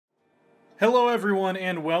Hello everyone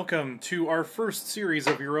and welcome to our first series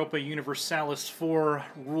of Europa Universalis for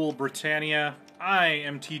Rule Britannia. I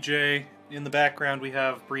am TJ. In the background we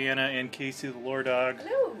have Brianna and Casey the Lore Dog.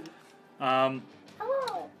 Hello.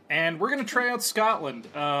 Hello. And we're gonna try out Scotland.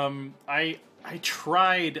 I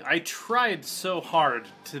tried so hard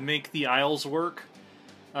to make the Isles work.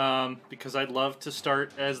 Because I'd love to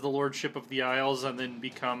start as the Lordship of the Isles and then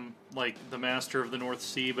become like the Master of the North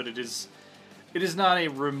Sea, but it is not a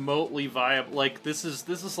remotely viable. Like this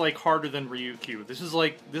is like harder than Ryukyu. This is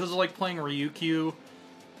like playing Ryukyu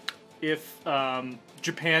if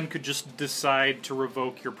Japan could just decide to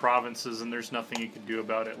revoke your provinces and there's nothing you can do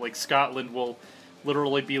about it. Like Scotland will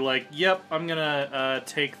literally be like, "Yep, I'm gonna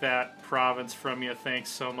take that province from you. Thanks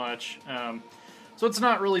so much." So it's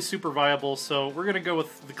not really super viable. So we're gonna go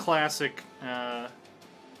with the classic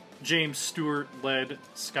James Stewart-led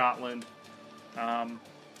Scotland.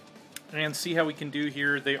 And see how we can do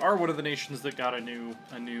here. They are one of the nations that got a new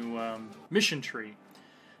mission tree.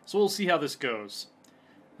 So we'll see how this goes.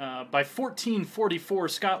 By 1444,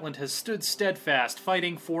 Scotland has stood steadfast,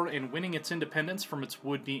 fighting for and winning its independence from its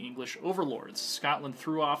would-be English overlords. Scotland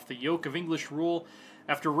threw off the yoke of English rule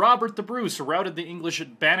after Robert the Bruce routed the English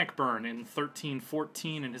at Bannockburn in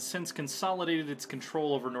 1314 and has since consolidated its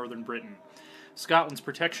control over northern Britain. Scotland's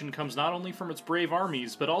protection comes not only from its brave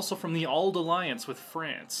armies, but also from the Auld Alliance with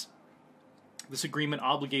France. This agreement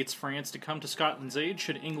obligates France to come to Scotland's aid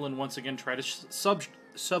should England once again try to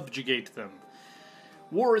subjugate them.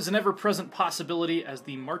 War is an ever-present possibility as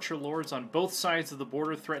the Marcher Lords on both sides of the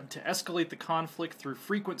border threaten to escalate the conflict through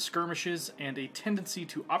frequent skirmishes and a tendency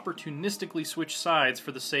to opportunistically switch sides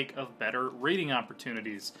for the sake of better raiding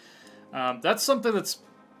opportunities. That's something that's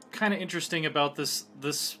kind of interesting about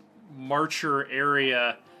this Marcher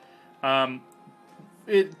area.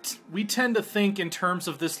 We tend to think in terms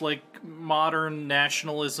of this like modern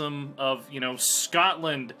nationalism of, you know,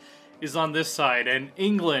 Scotland is on this side and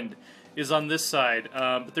England is on this side,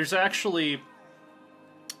 but there's actually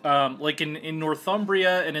like in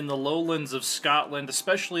Northumbria and in the lowlands of Scotland,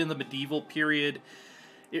 especially in the medieval period,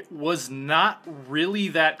 it was not really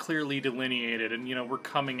that clearly delineated. And, you know, we're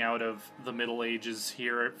coming out of the Middle Ages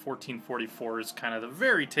here. 1444 is kind of the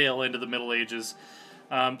very tail end of the Middle Ages.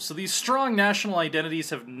 So these strong national identities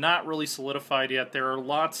have not really solidified yet. There are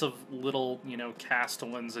lots of little, you know,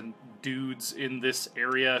 castellans and dudes in this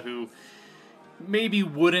area who maybe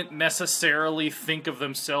wouldn't necessarily think of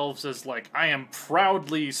themselves as like, I am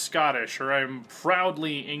proudly Scottish or I'm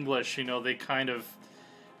proudly English. You know, they kind of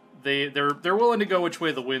they're willing to go which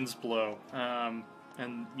way the winds blow.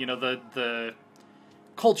 And you know, the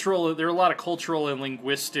cultural, there are a lot of cultural and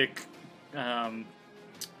linguistic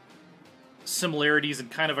similarities and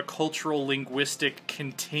kind of a cultural linguistic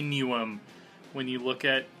continuum when you look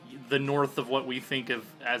at the north of what we think of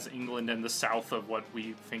as England and the south of what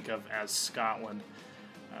we think of as Scotland.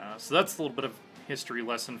 So that's a little bit of history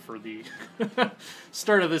lesson for the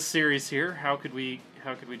start of this series here. How could we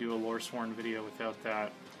do a Loresworn video without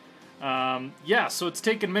that? Yeah, so it's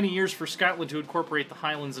taken many years for Scotland to incorporate the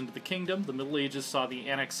Highlands into the kingdom. The Middle Ages saw the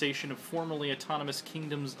annexation of formerly autonomous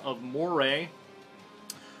kingdoms of Moray,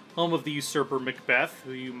 home of the usurper Macbeth,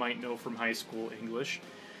 who you might know from high school English,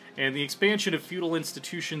 and the expansion of feudal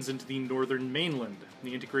institutions into the northern mainland.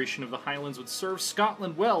 The integration of the Highlands would serve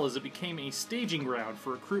Scotland well as it became a staging ground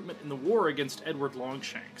for recruitment in the war against Edward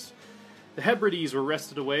Longshanks. The Hebrides were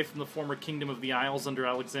wrested away from the former Kingdom of the Isles under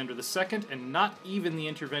Alexander II, and not even the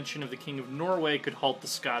intervention of the King of Norway could halt the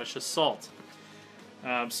Scottish assault.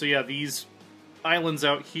 So yeah, these islands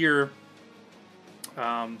out here,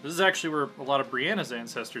 this is actually where a lot of Brianna's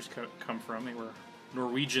ancestors come from. They were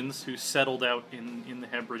Norwegians who settled out in the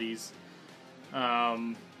Hebrides,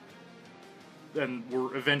 and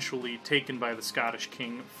were eventually taken by the Scottish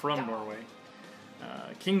king from Norway.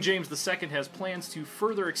 King James II has plans to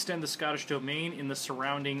further extend the Scottish domain in the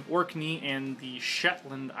surrounding Orkney and the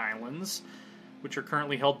Shetland Islands, which are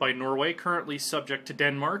currently held by Norway, currently subject to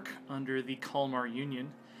Denmark under the Kalmar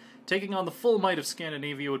Union. Taking on the full might of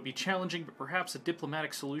Scandinavia would be challenging, but perhaps a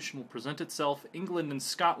diplomatic solution will present itself. England and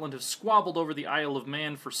Scotland have squabbled over the Isle of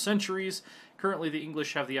Man for centuries. Currently the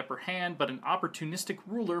English have the upper hand, but an opportunistic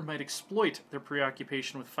ruler might exploit their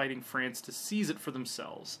preoccupation with fighting France to seize it for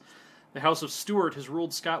themselves. The House of Stuart has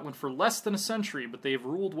ruled Scotland for less than a century, but they have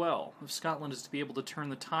ruled well. If Scotland is to be able to turn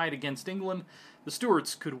the tide against England, the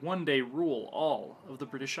Stuarts could one day rule all of the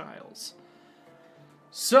British Isles.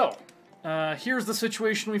 So, here's the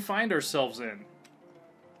situation we find ourselves in.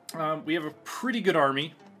 We have a pretty good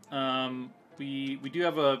army. We do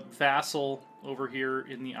have a vassal over here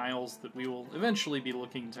in the Isles that we will eventually be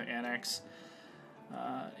looking to annex.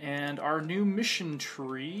 And our new mission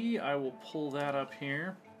tree, I will pull that up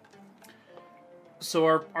here. So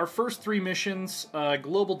our first 3 missions,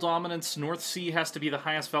 global dominance, North Sea has to be the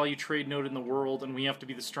highest value trade node in the world, and we have to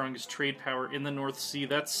be the strongest trade power in the North Sea.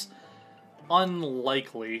 That's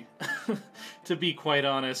unlikely, to be quite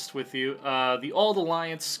honest with you. The Old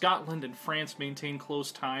Alliance, Scotland and France maintain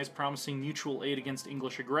close ties, promising mutual aid against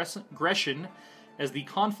English aggression. As the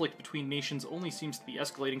conflict between nations only seems to be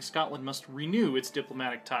escalating, Scotland must renew its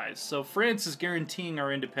diplomatic ties. So France is guaranteeing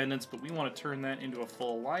our independence, but we want to turn that into a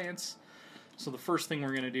full alliance. So the first thing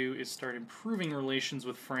we're going to do is start improving relations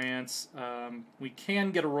with France. We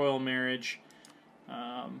can get a royal marriage,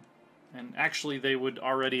 and actually they would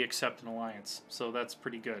already accept an alliance, so that's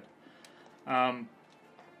pretty good.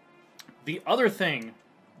 The other thing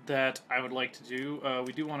that I would like to do,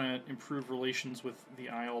 we do want to improve relations with the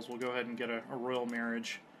Isles. We'll go ahead and get a royal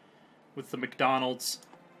marriage with the MacDonalds.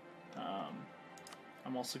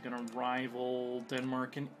 I'm also going to rival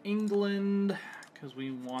Denmark and England because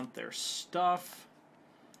we want their stuff.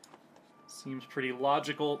 Seems pretty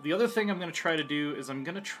logical. The other thing I'm going to try to do is I'm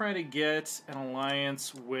going to try to get an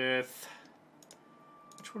alliance with...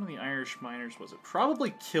 Which one of the Irish miners was it?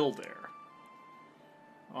 Probably Kildare.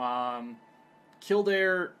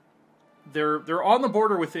 Kildare, they're on the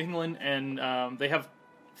border with England, and they have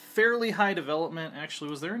fairly high development.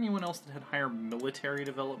 Actually, was there anyone else that had higher military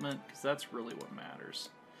development? Because that's really what matters.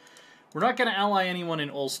 We're not going to ally anyone in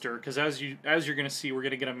Ulster, because as you're going to see, we're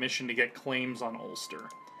going to get a mission to get claims on Ulster.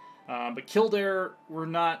 But Kildare, we're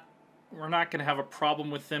not going to have a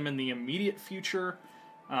problem with them in the immediate future.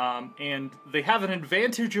 And they have an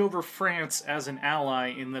advantage over France as an ally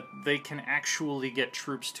in that they can actually get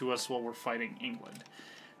troops to us while we're fighting England.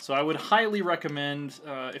 So I would highly recommend,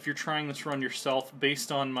 if you're trying this run yourself,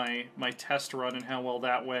 based on my test run and how well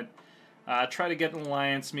that went, try to get an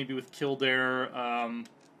alliance maybe with Kildare,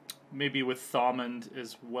 maybe with Thomond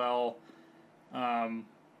as well,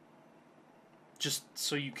 just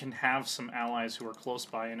so you can have some allies who are close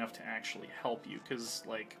by enough to actually help you, because,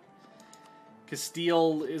 like,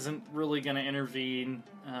 Castile isn't really going to intervene,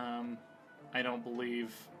 I don't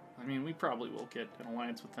believe. I mean, we probably will get an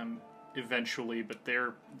alliance with them eventually, but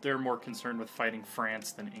they're more concerned with fighting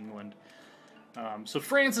France than England. So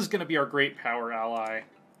France is going to be our great power ally,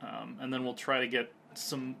 and then we'll try to get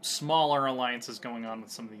some smaller alliances going on with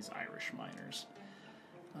some of these Irish miners.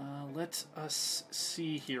 Let us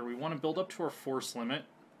see here. We want to build up to our force limit.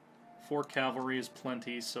 4 cavalry is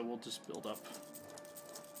plenty, so we'll just build up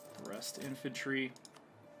the rest infantry.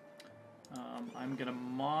 I'm going to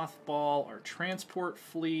mothball our transport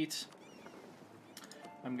fleet.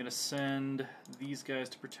 I'm going to send these guys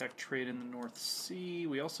to protect trade in the North Sea.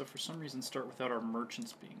 We also, for some reason, start without our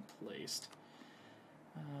merchants being placed.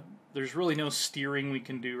 There's really no steering we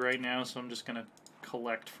can do right now, so I'm just going to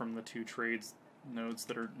collect from the 2 trades nodes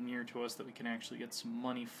that are near to us that we can actually get some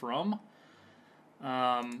money from.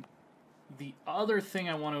 The other thing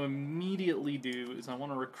I want to immediately do is I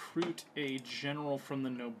want to recruit a general from the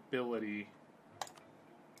nobility,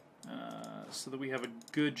 so that we have a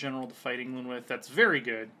good general to fight England with. That's very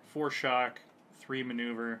good. 4 shock, 3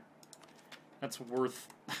 maneuver. That's worth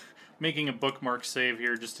making a bookmark save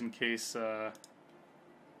here just in case we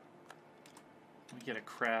get a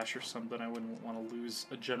crash or something. I wouldn't want to lose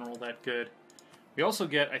a general that good. We also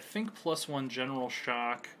get, I think, +1 general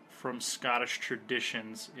shock from Scottish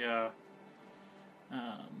traditions. Yeah.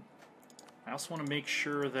 I also want to make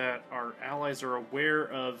sure that our allies are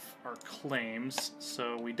aware of our claims,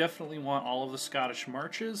 so we definitely want all of the Scottish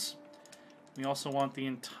marches. We also want the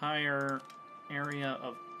entire area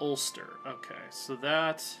of Ulster. Okay, so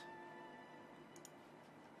that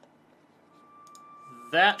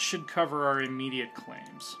should cover our immediate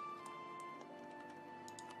claims.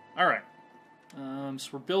 Alright, so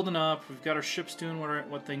we're building up. We've got our ships doing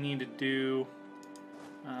what they need to do.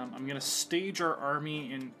 I'm going to stage our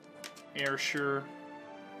army in Ayrshire,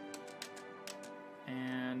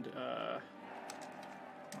 and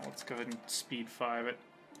let's go ahead and speed 5 it.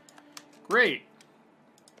 Great!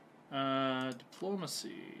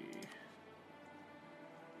 Diplomacy.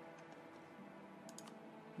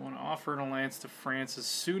 We want to offer an alliance to France as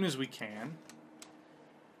soon as we can.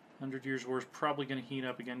 100 Years' War is probably going to heat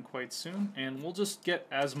up again quite soon, and we'll just get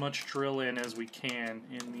as much drill in as we can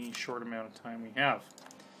in the short amount of time we have.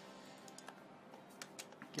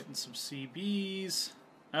 Getting some CBs.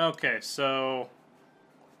 Okay, so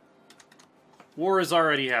war is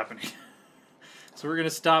already happening. So we're going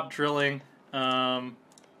to stop drilling. We're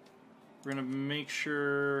going to make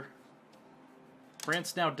sure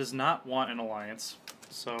France now does not want an alliance,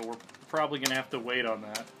 so we're probably going to have to wait on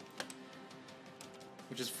that.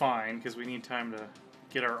 which is fine, because we need time to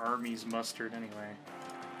get our armies mustered anyway.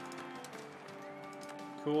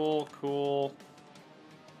 Cool, cool.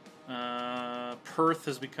 Perth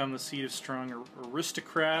has become the seat of strong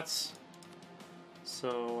aristocrats.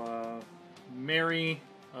 So, Mary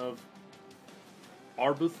of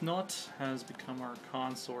Arbuthnot has become our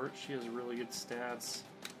consort. She has really good stats.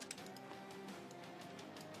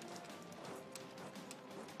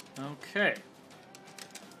 Okay.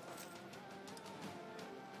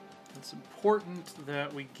 It's important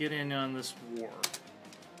that we get in on this war.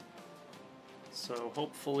 So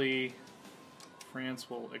hopefully France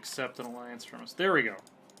will accept an alliance from us. There we go.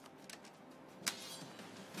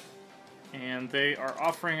 And they are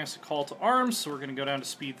offering us a call to arms, so we're going to go down to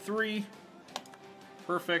speed 3.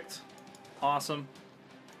 Perfect. Awesome.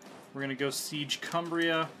 We're going to go siege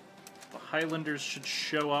Cumbria. The Highlanders should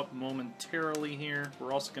show up momentarily here.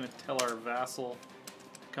 We're also going to tell our vassal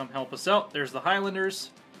to come help us out. There's the Highlanders.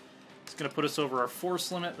 It's going to put us over our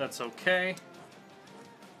force limit. That's okay.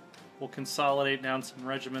 We'll consolidate down some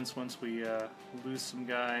regiments once we lose some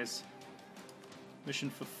guys. Mission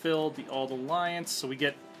fulfilled. The Old Alliance. So we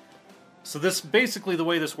get... So this, basically the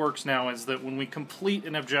way this works now is that when we complete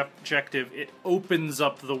an objective, it opens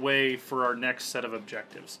up the way for our next set of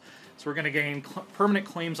objectives. So we're going to gain permanent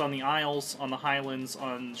claims on the Isles, on the Highlands,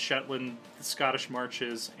 on Shetland, the Scottish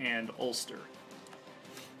Marches, and Ulster.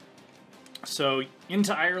 So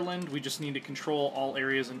into Ireland, we just need to control all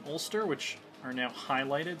areas in Ulster, which are now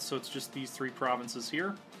highlighted, so it's just these 3 provinces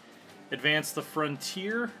here. Advance the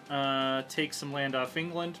frontier, take some land off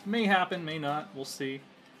England. May happen, may not, we'll see.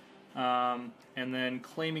 And then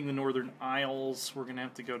claiming the Northern Isles, we're going to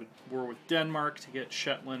have to go to war with Denmark to get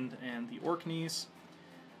Shetland and the Orkneys.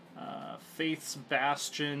 Faith's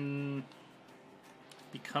Bastion,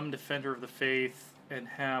 become Defender of the Faith, and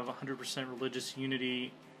have 100% religious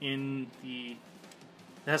unity in the...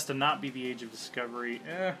 It has to not be the Age of Discovery.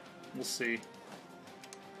 We'll see.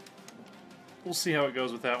 We'll see how it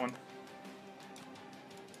goes with that one.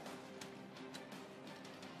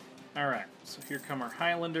 Alright, so here come our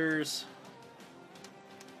Highlanders.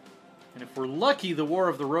 And if we're lucky, the War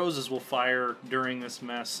of the Roses will fire during this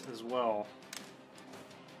mess as well.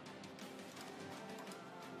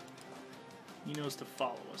 He knows to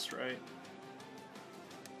follow us, right?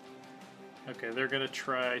 Okay, they're going to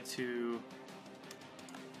try to...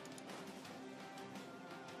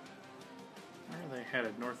 Where are they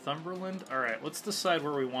headed? Northumberland? Alright, let's decide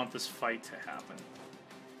where we want this fight to happen.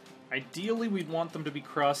 Ideally, we'd want them to be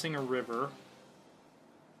crossing a river.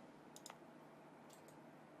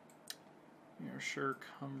 Ayrshire,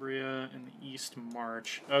 Cumbria, and the East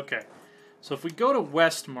March. Okay, so if we go to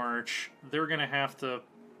West March, they're gonna have to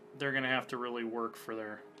really work for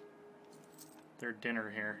their dinner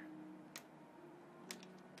here.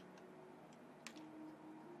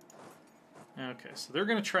 Okay, so they're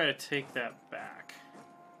gonna try to take that back.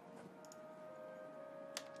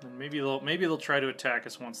 And maybe they'll try to attack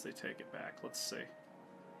us once they take it back. Let's see.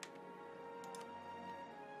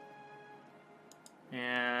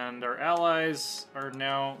 And our allies are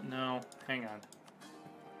now... No, hang on.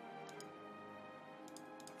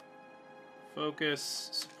 Focus,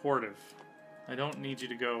 supportive. I don't need you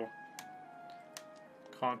to go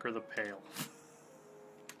conquer the Pale.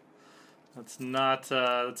 That's not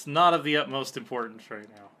of the utmost importance right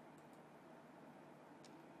now.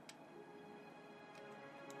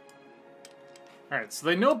 Alright, so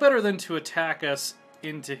they know better than to attack us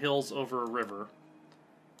into hills over a river,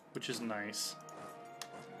 which is nice.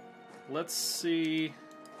 Let's see...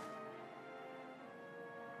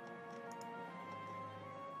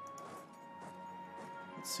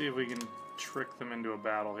 Let's see if we can trick them into a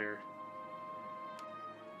battle here.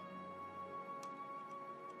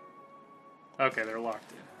 Okay, they're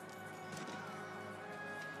locked in.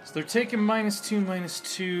 So they're taking -2,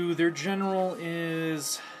 -2. Their general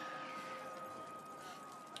is...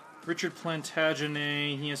 Richard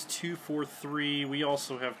Plantagenet. He has 243. We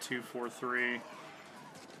also have 243.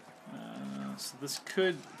 So this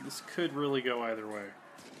could really go either way.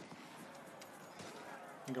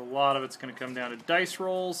 I think a lot of it's going to come down to dice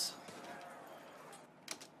rolls.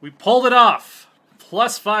 We pulled it off!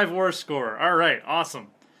 +5 war score. Alright,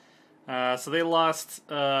 awesome. So they lost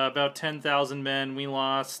about 10,000 men. We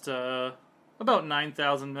lost about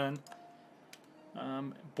 9,000 men.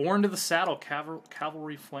 Born to the Saddle,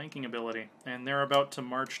 cavalry flanking ability. And they're about to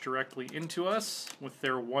march directly into us with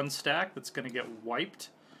their 1 stack that's going to get wiped.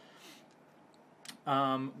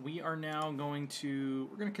 We are now going to...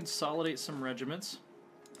 We're going to consolidate some regiments.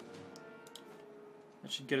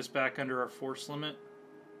 That should get us back under our force limit.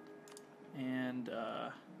 And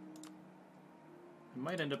I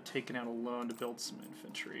might end up taking out a loan to build some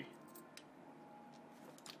infantry.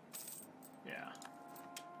 Yeah.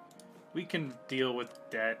 We can deal with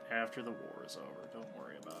debt after the war is over. Don't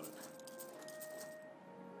worry about it.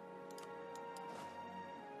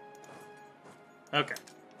 Okay.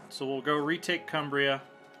 So we'll go retake Cumbria.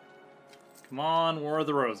 Come on, War of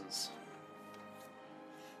the Roses.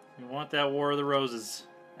 We want that War of the Roses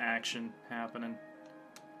action happening.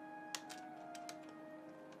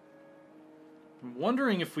 I'm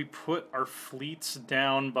wondering if we put our fleets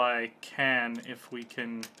down by Cannes, if we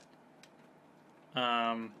can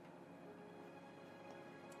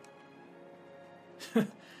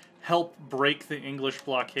help break the English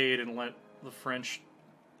blockade and let the French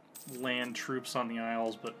land troops on the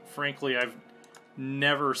Isles, but frankly I've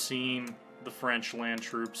never seen the French land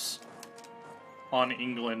troops on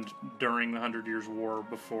England during the 100 Years' War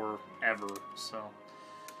before, ever, so...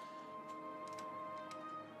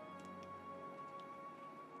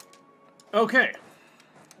 Okay.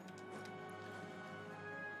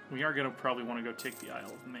 We are going to probably want to go take the Isle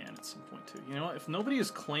of Man at some point, too. You know what? If nobody has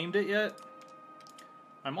claimed it yet,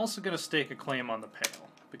 I'm also going to stake a claim on the Pale,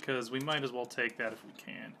 because we might as well take that if we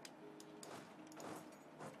can.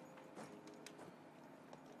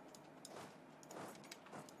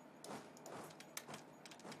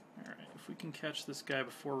 Alright, if we can catch this guy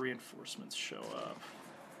before reinforcements show up,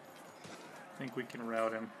 I think we can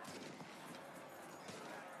rout him.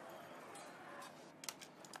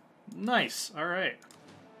 Nice, alright.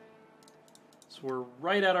 So we're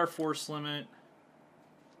right at our force limit.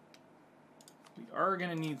 We are going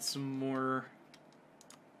to need some more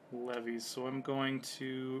levies, so I'm going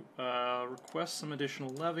to request some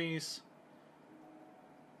additional levies.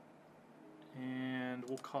 And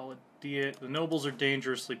we'll call it Diet. The nobles are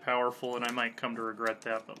dangerously powerful, and I might come to regret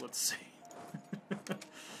that, but let's see.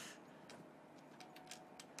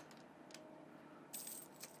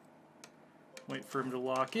 Wait for him to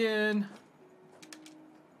lock in.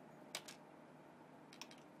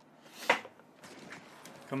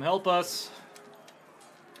 Come help us.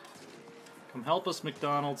 Come help us,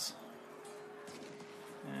 McDonald's.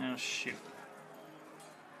 Oh, shoot.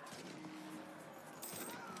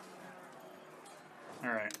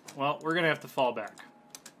 Alright, well, we're going to have to fall back.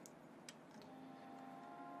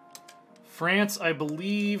 France, I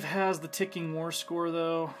believe, has the ticking war score,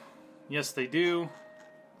 though. Yes, they do.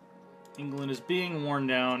 England is being worn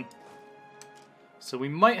down. So we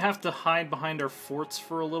might have to hide behind our forts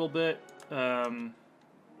for a little bit. And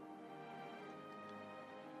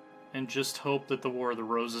just hope that the War of the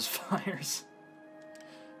Roses fires.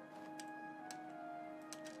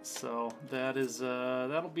 So that is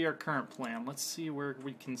that'll be our current plan. Let's see where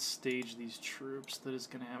we can stage these troops that is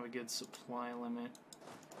going to have a good supply limit.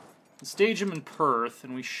 We'll stage them in Perth,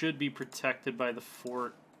 and we should be protected by the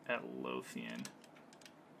fort at Lothian.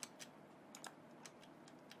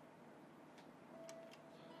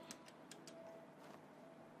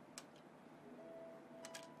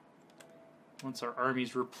 Once our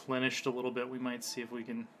army's replenished a little bit, we might see if we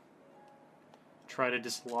can try to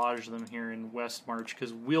dislodge them here in West March,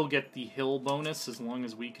 because we'll get the hill bonus as long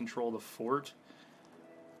as we control the fort.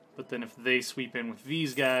 But then if they sweep in with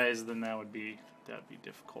these guys, then that'd be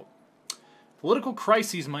difficult. Political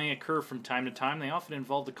crises may occur from time to time. They often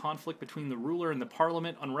involve the conflict between the ruler and the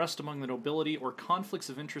parliament, unrest among the nobility, or conflicts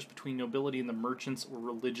of interest between nobility and the merchants or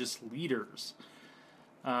religious leaders.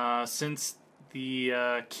 Since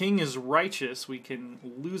the king is righteous, we can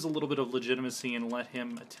lose a little bit of legitimacy and let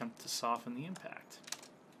him attempt to soften the impact.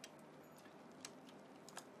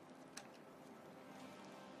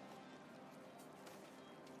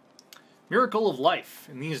 Miracle of life.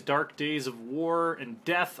 In these dark days of war and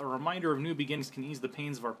death, a reminder of new beginnings can ease the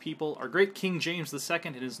pains of our people. Our great King James II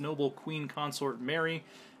and his noble queen consort Mary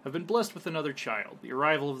have been blessed with another child. The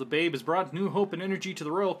arrival of the babe has brought new hope and energy to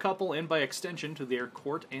the royal couple and by extension to their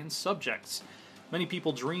court and subjects. Many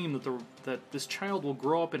people dream that this child will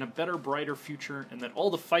grow up in a better, brighter future and that all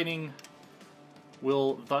the fighting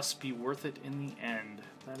will thus be worth it in the end.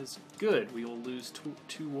 That is good. We will lose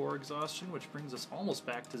two war exhaustion, which brings us almost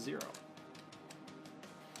back to 0.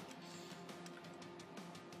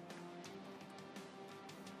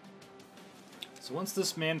 So once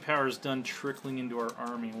this manpower is done trickling into our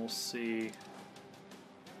army, we'll see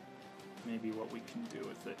maybe what we can do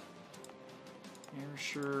with it.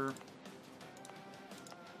 Ayrshire.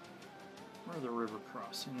 Where are the river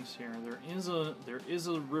crossings here? There is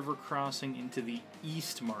a river crossing into the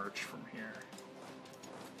East March from here.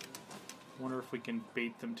 Wonder if we can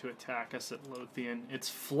bait them to attack us at Lothian. It's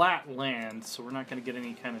flat land, so we're not going to get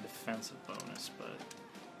any kind of defensive bonus, but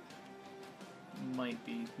it might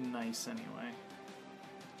be nice anyway.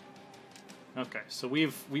 Okay, so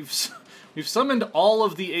we've summoned all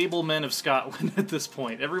of the able men of Scotland at this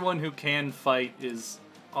point. Everyone who can fight is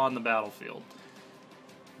on the battlefield.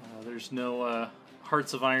 There's no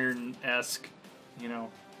Hearts of Iron-esque, you know,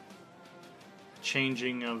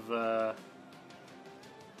 changing of.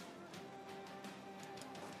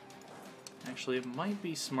 Actually, it might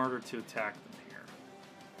be smarter to attack them here.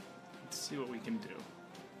 Let's see what we can do.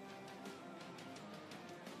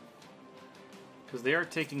 Because they are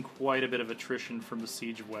taking quite a bit of attrition from the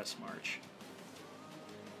Siege of Westmarch.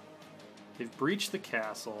 They've breached the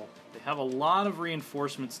castle. They have a lot of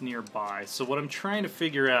reinforcements nearby. So what I'm trying to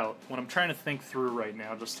figure out, what I'm trying to think through right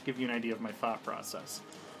now, just to give you an idea of my thought process.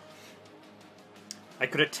 I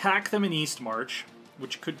could attack them in Eastmarch,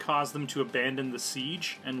 which could cause them to abandon the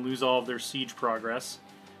siege and lose all of their siege progress,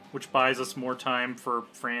 which buys us more time for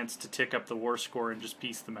France to tick up the war score and just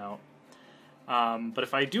piece them out. But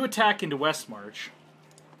if I do attack into Westmarch,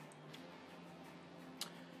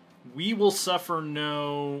 we will suffer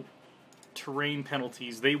no terrain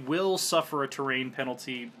penalties. They will suffer a terrain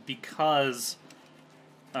penalty because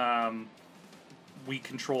we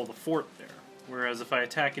control the fort there. Whereas if I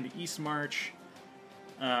attack into Eastmarch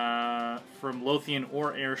from Lothian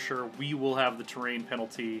or Ayrshire, we will have the terrain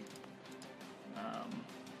penalty,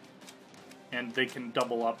 and they can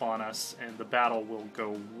double up on us, and the battle will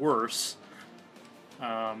go worse.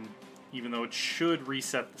 Even though it should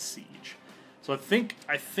reset the siege. So I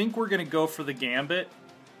think we're going to go for the gambit.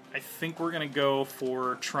 I think we're going to go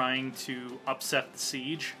for trying to upset the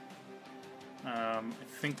siege. I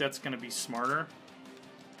think that's going to be smarter.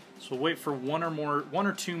 So we'll wait for one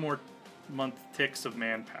or two more month ticks of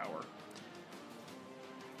manpower.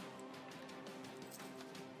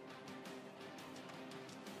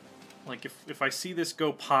 Like if I see this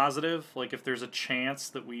go positive, like if there's a chance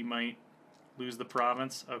that we might lose the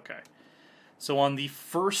province. Okay. So on the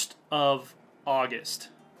 1st of August,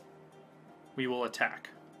 we will attack.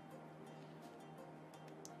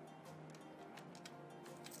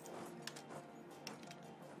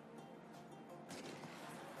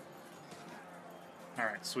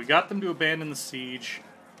 Alright, so we got them to abandon the siege.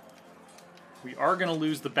 We are going to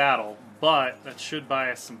lose the battle, but that should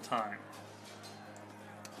buy us some time.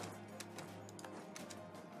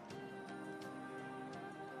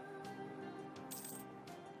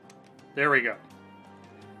 There we go.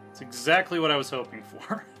 It's exactly what I was hoping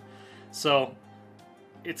for. So,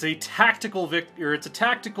 it's a tactical it's a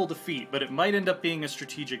tactical defeat, but it might end up being a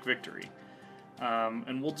strategic victory.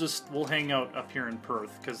 And we'll hang out up here in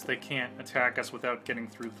Perth because they can't attack us without getting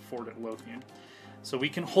through the fort at Lothian. So we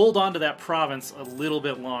can hold on to that province a little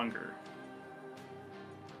bit longer.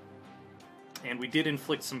 And we did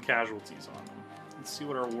inflict some casualties on them. Let's see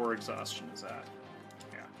what our war exhaustion is at.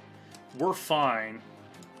 Yeah, we're fine.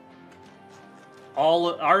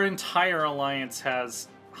 Our entire alliance has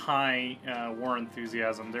high war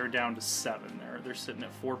enthusiasm. They're down to 7 there. They're sitting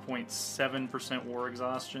at 4.7% war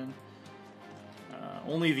exhaustion.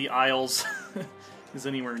 Only the Isles is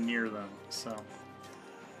anywhere near them. So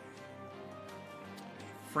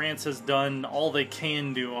France has done all they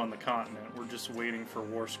can do on the continent. We're just waiting for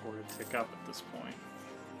war score to tick up at this point.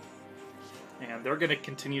 And they're going to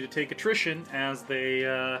continue to take attrition as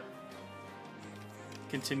they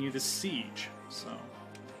continue the siege. So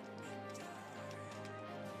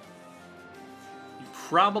you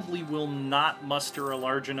probably will not muster a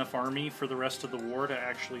large enough army for the rest of the war to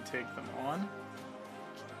actually take them on.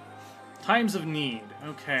 Times of need.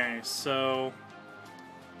 Okay, so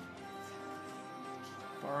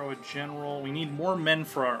borrow a general. We need more men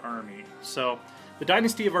for our army. So the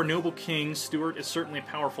dynasty of our noble king, Stuart, is certainly a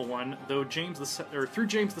powerful one, though through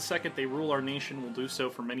James II they rule our nation will do so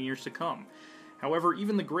for many years to come. However,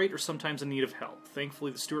 even the great are sometimes in need of help.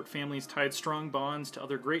 Thankfully, the Stuart family has tied strong bonds to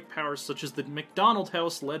other great powers, such as the MacDonald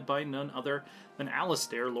House, led by none other than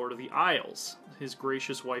Alastair, Lord of the Isles. His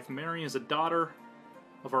gracious wife Mary is a daughter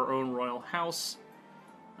of our own royal house,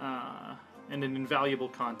 and an invaluable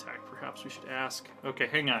contact. Perhaps we should ask... Okay,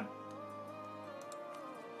 hang on.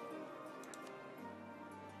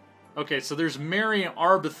 Okay, so there's Mary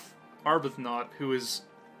Arbuthnot, who is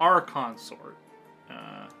our consort.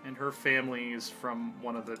 And her family is from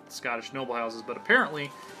one of the Scottish noble houses, but apparently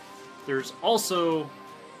there's also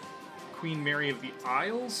Queen Mary of the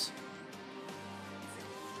Isles,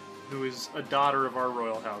 who is a daughter of our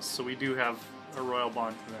royal house, so we do have a royal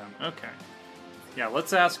bond to them. Okay. Yeah,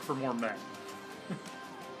 let's ask for more men.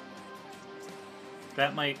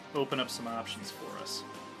 That might open up some options for us.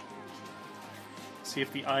 See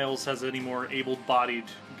if the Isles has any more able-bodied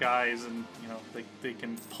guys, and you know they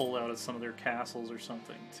can pull out of some of their castles or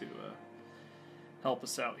something to help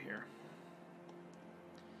us out here.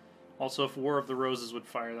 Also, if War of the Roses would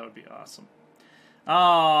fire, that would be awesome.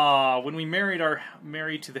 Ah, when we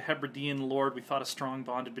married to the Hebridean lord, we thought a strong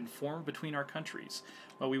bond had been formed between our countries.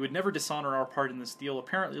 While we would never dishonor our part in this deal,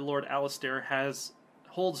 apparently Lord Alistair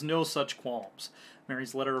holds no such qualms.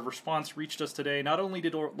 Mary's letter of response reached us today. Not only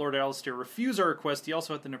did Lord Alistair refuse our request, he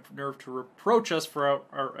also had the nerve to reproach us for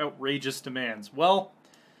our outrageous demands. Well,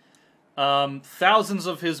 thousands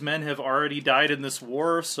of his men have already died in this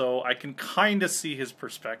war, so I can kind of see his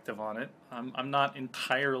perspective on it. I'm not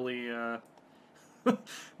entirely...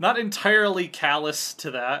 not entirely callous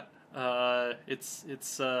to that.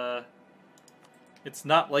 It's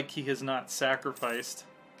not like he has not sacrificed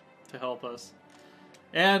to help us.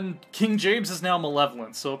 And King James is now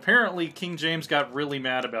malevolent, so apparently King James got really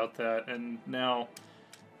mad about that, and now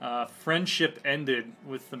friendship ended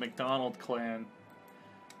with the MacDonald clan.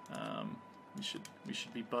 We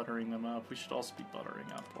should be buttering them up. We should also be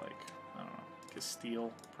buttering up, like, I don't know,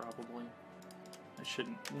 Castile, probably. I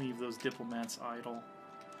shouldn't leave those diplomats idle.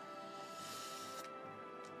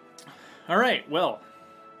 Alright, well,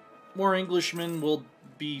 more Englishmen will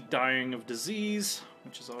be dying of disease,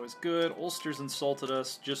 which is always good. Ulster's insulted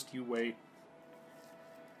us, just you wait.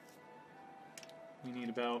 We need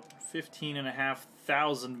about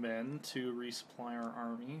 15,500 men to resupply our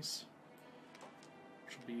armies,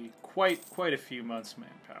 which will be quite a few months'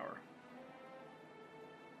 manpower.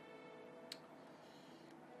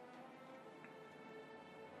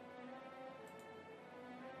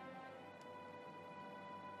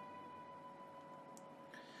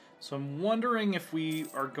 So I'm wondering if we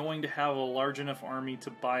are going to have a large enough army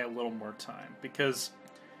to buy a little more time, because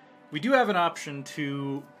we do have an option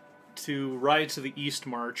to ride to the East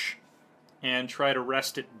March and try to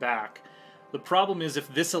wrest it back. The problem is,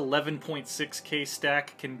 if this 11.6k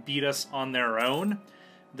stack can beat us on their own,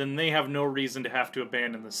 then they have no reason to have to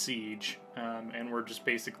abandon the siege, and we're just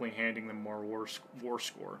basically handing them more war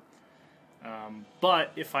score.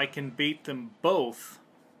 But if I can bait them both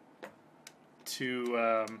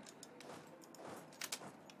to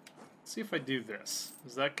see if I do this.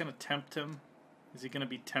 Is that going to tempt him? Is he going to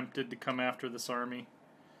be tempted to come after this army?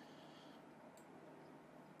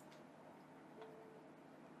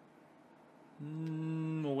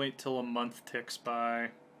 We'll wait till a month ticks by.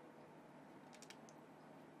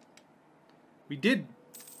 We did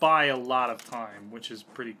buy a lot of time, which is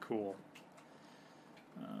pretty cool.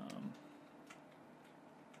 Let's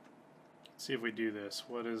see if we do this.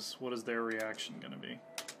 What is their reaction going to be?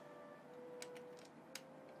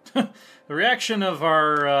 The reaction of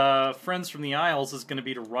our friends from the Isles is going to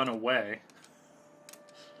be to run away.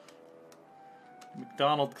 The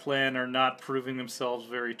MacDonald clan are not proving themselves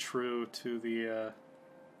very true to the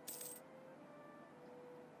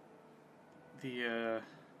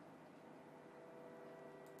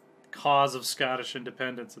cause of Scottish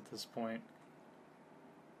independence at this point.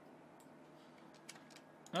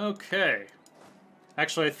 Okay.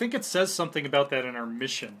 Actually, I think it says something about that in our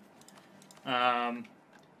mission.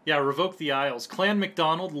 Yeah, revoke the Isles. Clan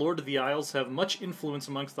MacDonald, Lord of the Isles, have much influence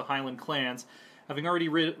amongst the Highland clans. Having already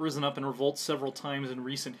risen up in revolt several times in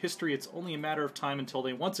recent history, it's only a matter of time until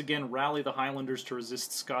they once again rally the Highlanders to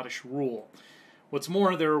resist Scottish rule. What's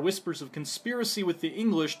more, there are whispers of conspiracy with the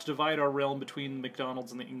English to divide our realm between the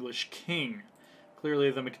MacDonalds and the English king. Clearly,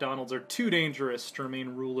 the MacDonalds are too dangerous to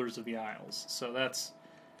remain rulers of the Isles. So that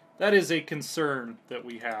is a concern that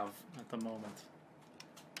we have at the moment.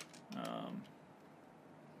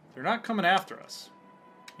 They're not coming after us,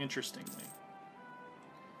 interestingly.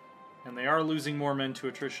 And they are losing more men to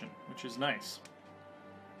attrition, which is nice.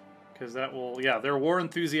 Because that will, yeah, their war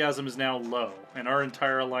enthusiasm is now low, and our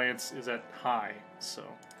entire alliance is at high, so.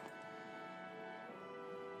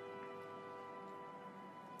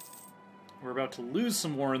 We're about to lose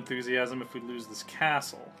some war enthusiasm if we lose this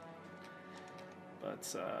castle.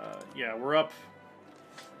 But, yeah, we're up.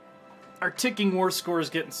 Our ticking war score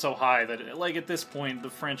is getting so high that, like, at this point, the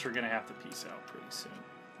French are going to have to peace out pretty soon.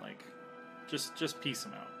 Like, just peace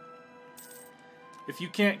them out. If you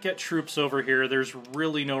can't get troops over here, there's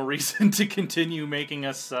really no reason to continue making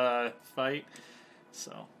us fight.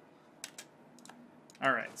 So,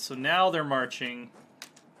 alright, so now they're marching.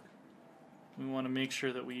 We want to make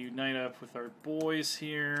sure that we unite up with our boys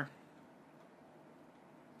here.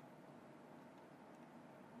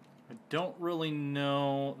 I don't really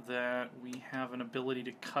know that we have an ability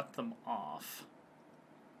to cut them off.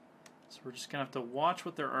 So we're just going to have to watch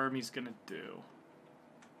what their army's going to do.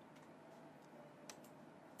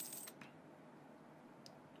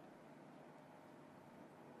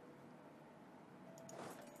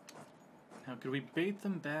 Now, could we bait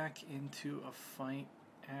them back into a fight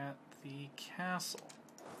at the castle?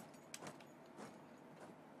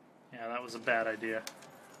 Yeah, that was a bad idea.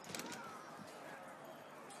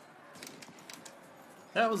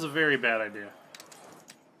 That was a very bad idea.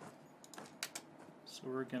 So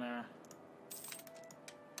we're gonna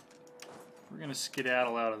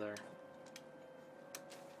skedaddle out of there.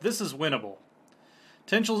 This is winnable.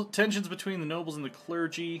 Tensions between the nobles and the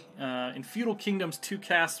clergy. In feudal kingdoms, two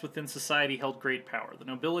castes within society held great power, the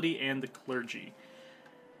nobility and the clergy.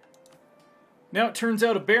 Now it turns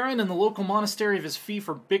out a baron and the local monastery of his fief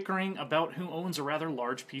are bickering about who owns a rather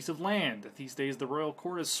large piece of land. These days the royal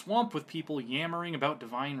court is swamped with people yammering about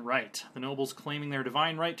divine right. The nobles claiming their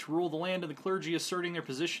divine right to rule the land and the clergy asserting their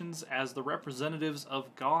positions as the representatives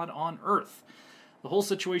of God on earth. The whole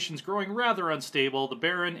situation's growing rather unstable. The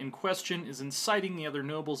baron in question is inciting the other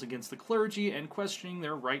nobles against the clergy and questioning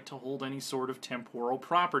their right to hold any sort of temporal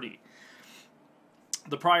property.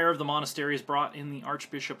 The prior of the monastery has brought in the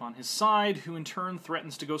archbishop on his side, who in turn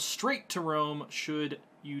threatens to go straight to Rome should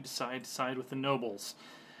you decide to side with the nobles.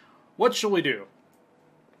 What shall we do?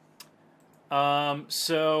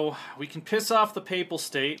 So we can piss off the papal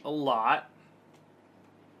state a lot.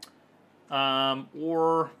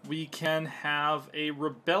 Or we can have a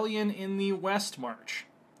rebellion in the West March.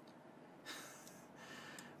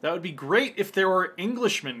 That would be great if there were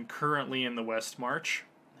Englishmen currently in the West March.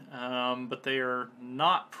 But they are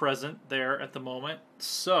not present there at the moment,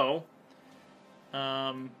 so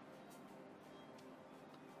I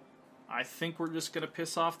think we're just going to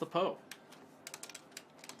piss off the Pope.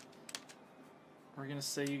 We're going to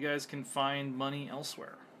say you guys can find money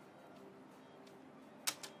elsewhere.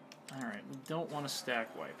 Alright, we don't want to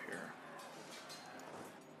stack wipe here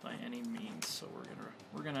by any means, so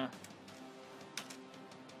we're gonna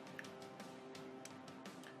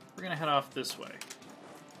head off this way.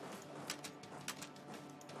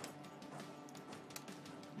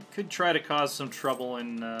 Could try to cause some trouble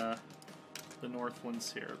in the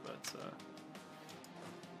Northlands here, but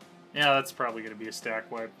yeah, that's probably going to be a stack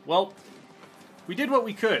wipe. Well, we did what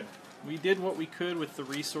we could. We did what we could with the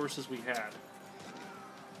resources we had.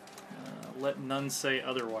 Let none say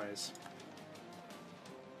otherwise.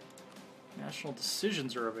 National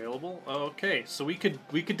decisions are available. Okay, so we could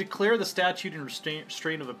declare the statute and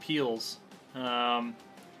restraint of appeals,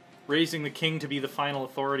 raising the king to be the final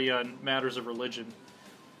authority on matters of religion.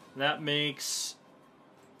 That makes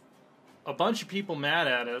a bunch of people mad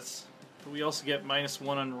at us, but we also get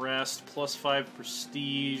 -1 unrest, +5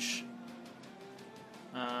 prestige,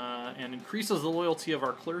 and increases the loyalty of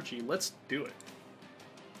our clergy. Let's do it.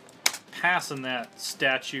 Passing that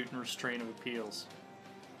statute and restraint of appeals.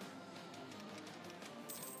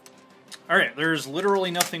 Alright, there's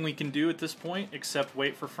literally nothing we can do at this point except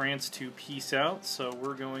wait for France to peace out, so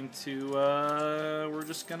we're going to, we're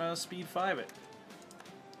just gonna speed 5 it.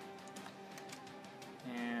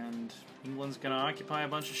 And England's gonna occupy a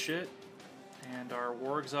bunch of shit, and our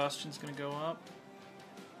war exhaustion's gonna go up.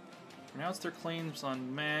 Pronounce their claims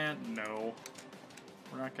on man. No.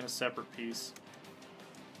 We're not gonna separate peace.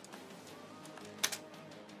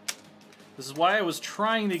 This is why I was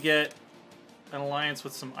trying to get an alliance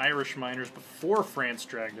with some Irish miners before France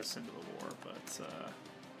dragged us into the war, but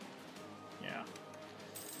yeah.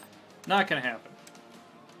 Not gonna happen.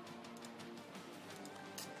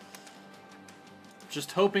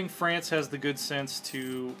 Just hoping France has the good sense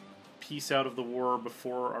to peace out of the war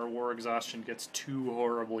before our war exhaustion gets too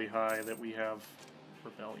horribly high that we have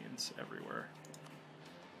rebellions everywhere.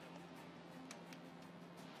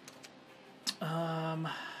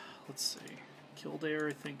 Let's see. Kildare,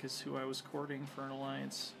 I think, is who I was courting for an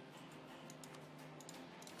alliance.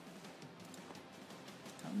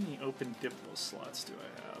 How many open Diplo slots do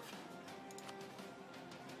I have?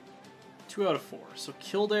 2 out of 4. So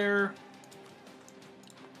Kildare.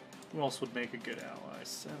 Who else would make a good ally?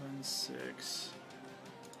 7, 6.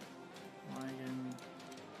 Ligon.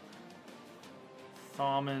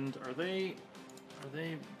 Thomond. Are they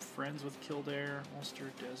friends with Kildare? Ulster,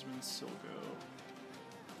 Desmond, Silgo.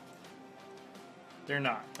 They're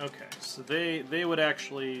not. Okay, so they would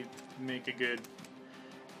actually make a good...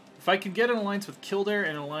 If I can get an alliance with Kildare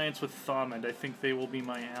and an alliance with Thomond, I think they will be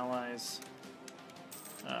my allies.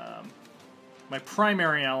 My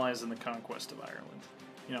primary allies in the conquest of Ireland.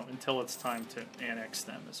 You know, until it's time to annex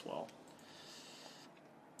them as well.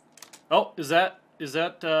 Oh, is that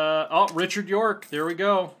oh, Richard York. There we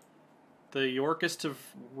go. The Yorkists have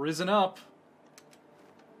risen up.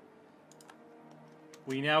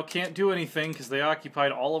 We now can't do anything because they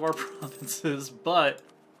occupied all of our provinces, but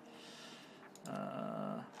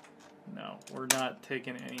no, we're not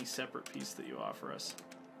taking any separate piece that you offer us.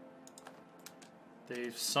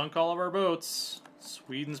 They've sunk all of our boats.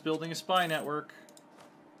 Sweden's building a spy network.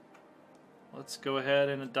 let's go ahead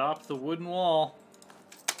and adopt the wooden wall.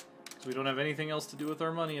 Because we don't have anything else to do with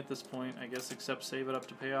our money at this point, I guess, except save it up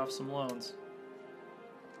to pay off some loans.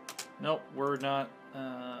 Nope, we're not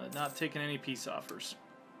taking any peace offers.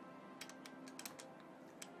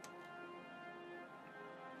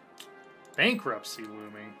 Bankruptcy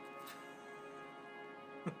looming.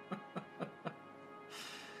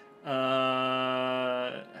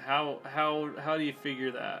 How do you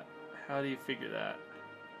figure that? How do you figure that?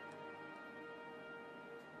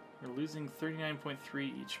 We're losing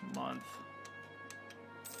 39.3 each month.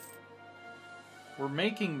 We're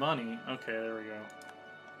making money. Okay, there we go.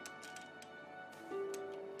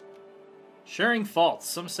 Sharing faults.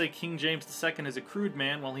 Some say King James II is a crude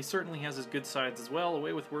man, while he certainly has his good sides as well. A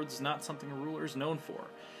way with words is not something a ruler is known for.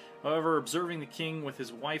 However, observing the king with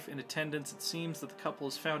his wife in attendance, it seems that the couple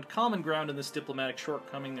has found common ground in this diplomatic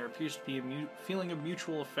shortcoming. There appears to be a feeling of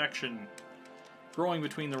mutual affection growing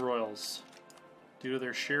between the royals due to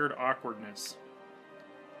their shared awkwardness.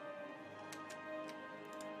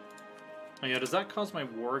 Oh yeah, does that cause my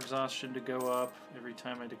war exhaustion to go up every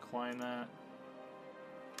time I decline that?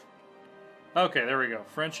 Okay, there we go.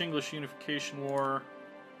 French-English Unification War.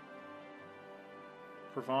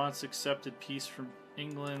 Provence accepted peace from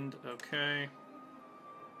England. Okay.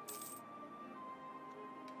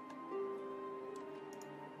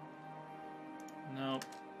 Nope.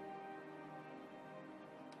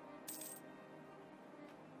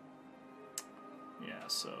 Yeah,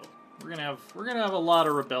 so we're gonna have a lot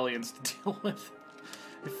of rebellions to deal with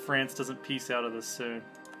if France doesn't peace out of this soon.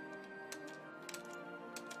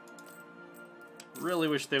 Really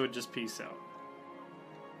wish they would just peace out.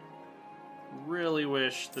 Really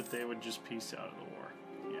wish that they would just peace out of the war.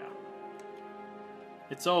 Yeah.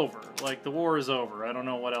 It's over. Like, the war is over. I don't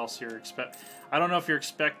know what else you're I don't know if you're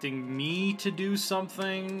expecting me to do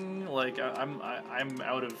something. Like, I'm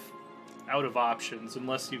out of options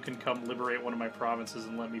unless you can come liberate one of my provinces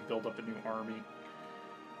and let me build up a new army.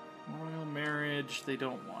 Royal marriage, they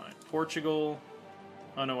don't want it. Portugal.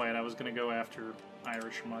 Oh no, wait, I was gonna go after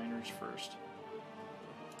Irish miners first.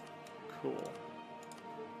 Cool.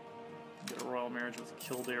 Get a royal marriage with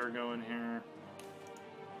Kildare going here.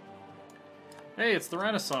 Hey, it's the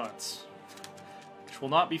Renaissance, which will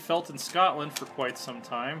not be felt in Scotland for quite some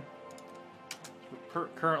time. We're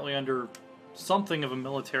currently under something of a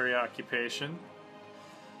military occupation.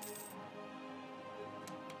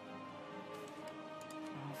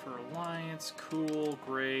 For alliance, cool,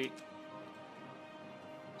 great.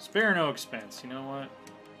 Spare no expense, you know what?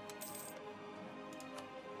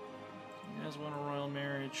 You guys want a royal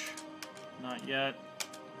marriage? Not yet.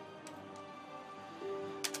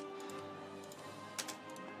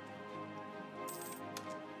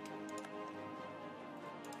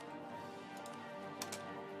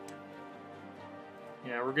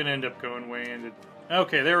 Yeah, we're gonna end up going way into...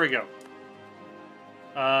 Okay, there we go.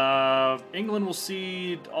 England will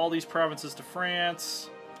cede all these provinces to France.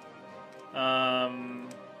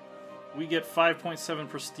 We get 5.7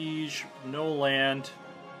 prestige, no land.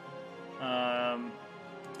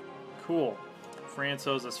 Cool. France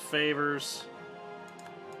owes us favors.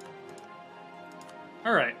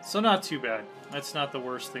 Alright, so not too bad. That's not the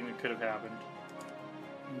worst thing that could have happened.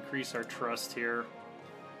 Increase our trust here.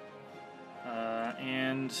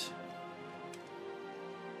 And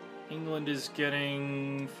England is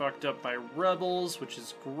getting fucked up by rebels, which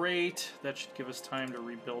is great. That should give us time to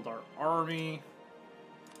rebuild our army.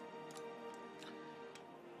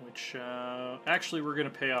 Which, actually, we're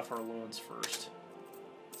going to pay off our loans first.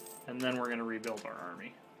 And then we're going to rebuild our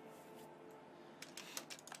army.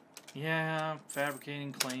 Yeah,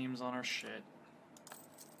 fabricating claims on our shit.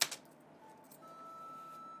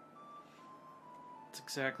 That's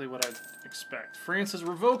exactly what I'd expect. France has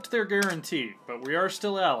revoked their guarantee, but we are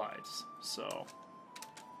still allies, so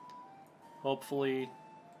hopefully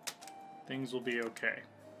things will be okay.